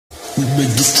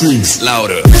Make the strings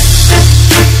louder.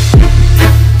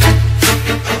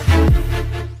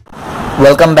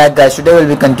 Welcome back, guys. Today we'll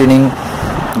be continuing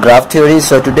graph theory.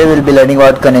 So today we'll be learning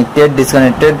about connected,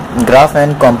 disconnected graph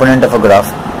and component of a graph.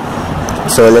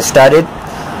 So let's start it.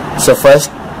 So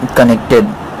first, connected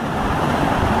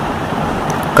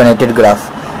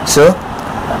graph. So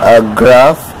a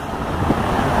graph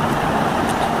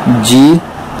G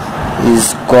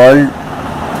is called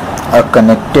a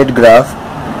connected graph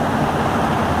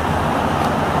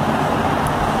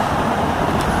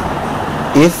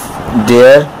if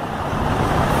there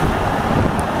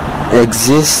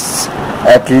exists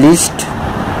at least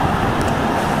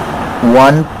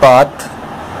one path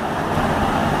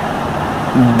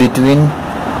between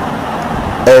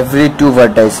every two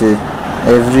vertices.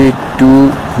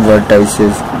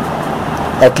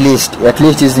 At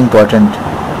least is important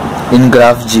in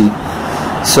graph G.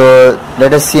 So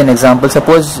let us see an example.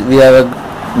 Suppose we have a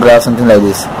graph something like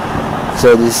this.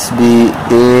 So this be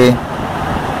A,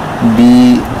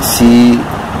 B, C,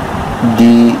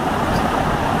 D,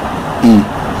 E.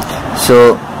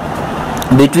 So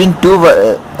between two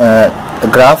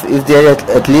graph, if there is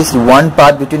at least one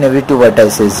path between every two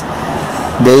vertices,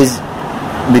 there is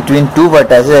between two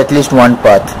vertices at least one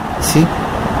path. See,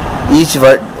 each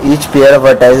pair of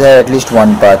vertices have at least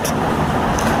one path.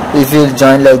 If you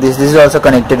join like this is also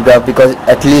connected graph because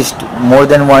at least more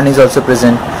than one is also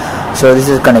present. So this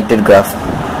is connected graph.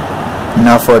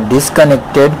 Now for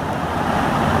disconnected,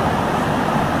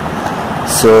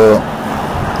 so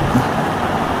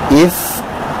if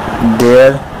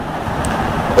there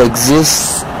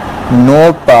exists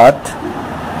no path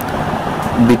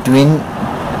between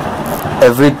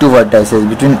every two vertices,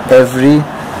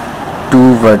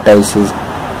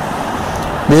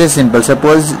 this is simple.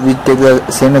 Suppose we take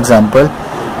the same example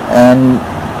and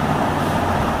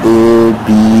A, B,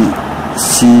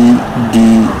 C,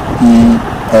 D, E,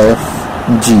 F,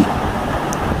 G.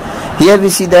 Here we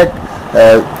see that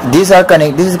these are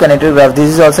connected. This is connected graph. This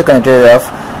is also connected graph.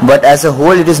 But as a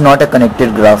whole, it is not a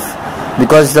connected graph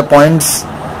because the points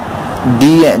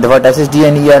D, the vertices D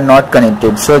and E are not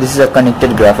connected. So this is a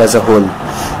connected graph as a whole.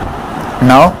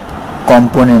 Now,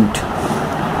 component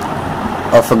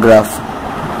of a graph.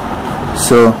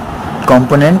 So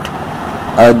component,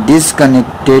 a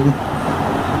disconnected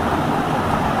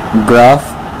graph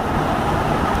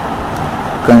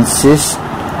consists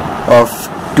of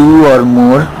two or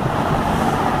more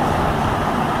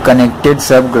connected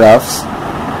subgraphs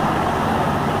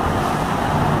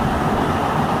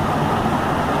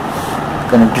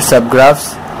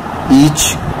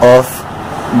each of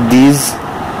these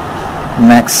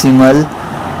maximal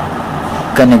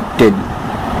connected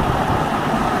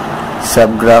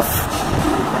subgraph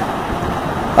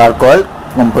are called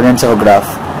components of a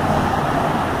graph.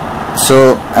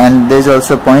 So, and there is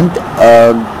also a point,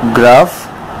 a graph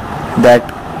that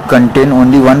contain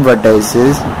only one vertex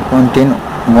is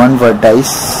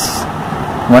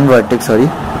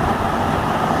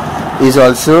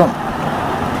also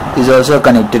a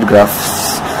connected graph.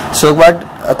 So what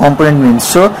a component means?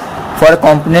 So for a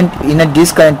component in a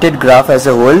disconnected graph as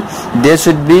a whole, there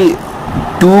should be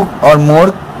two or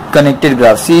more connected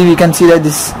graphs. See, we can see that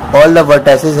this all the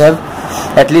vertices have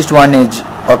at least one edge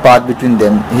or path between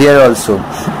them here also,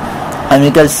 and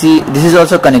we can see this is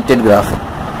also connected graph.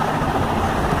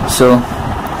 So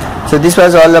this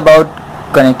was all about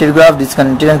connected graph,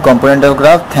 disconnected and component of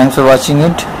graph. Thanks for watching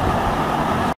it.